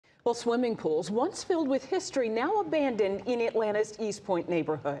Well, swimming pools, once filled with history, now abandoned in Atlanta's East Point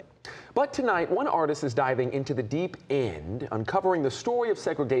neighborhood. But tonight, one artist is diving into the deep end, uncovering the story of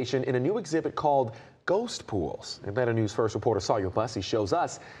segregation in a new exhibit called Ghost Pools. Atlanta News First reporter Sawyer Bussey shows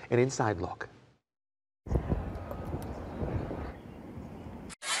us an inside look.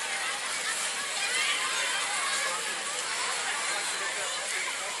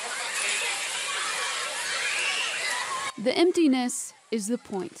 The emptiness is the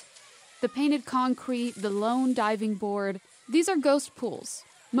point. The painted concrete, the lone diving board, these are ghost pools,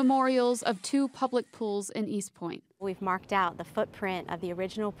 memorials of two public pools in East Point. We've marked out the footprint of the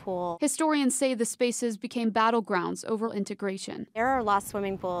original pool. Historians say the spaces became battlegrounds over integration. There are lost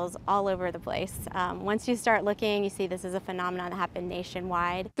swimming pools all over the place. Once you start looking, you see this is a phenomenon that happened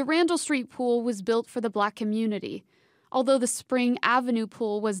nationwide. The Randall Street pool was built for the Black community. Although the Spring Avenue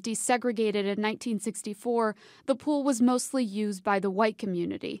pool was desegregated in 1964, the pool was mostly used by the white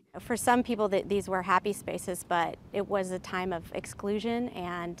community. For some people, these were happy spaces, but it was a time of exclusion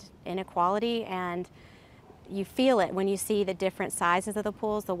and inequality, and you feel it when you see the different sizes of the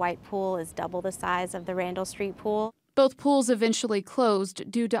pools. The white pool is double the size of the Randall Street pool. Both pools eventually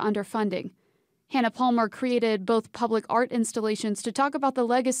closed due to underfunding. Hannah Palmer created both public art installations to talk about the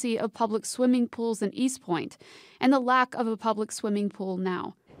legacy of public swimming pools in East Point and the lack of a public swimming pool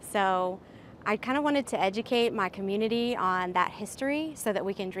now. So I kind of wanted to educate my community on that history so that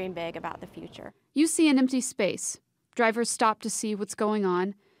we can dream big about the future. You see an empty space. Drivers stop to see what's going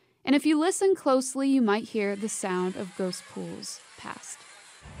on. And if you listen closely, you might hear the sound of ghost pools past.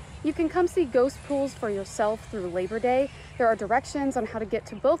 You can come see ghost pools for yourself through Labor Day. There are directions on how to get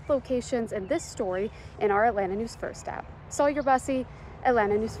to both locations in this story in our Atlanta News First app. Sawyer Bussey,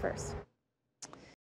 Atlanta News First.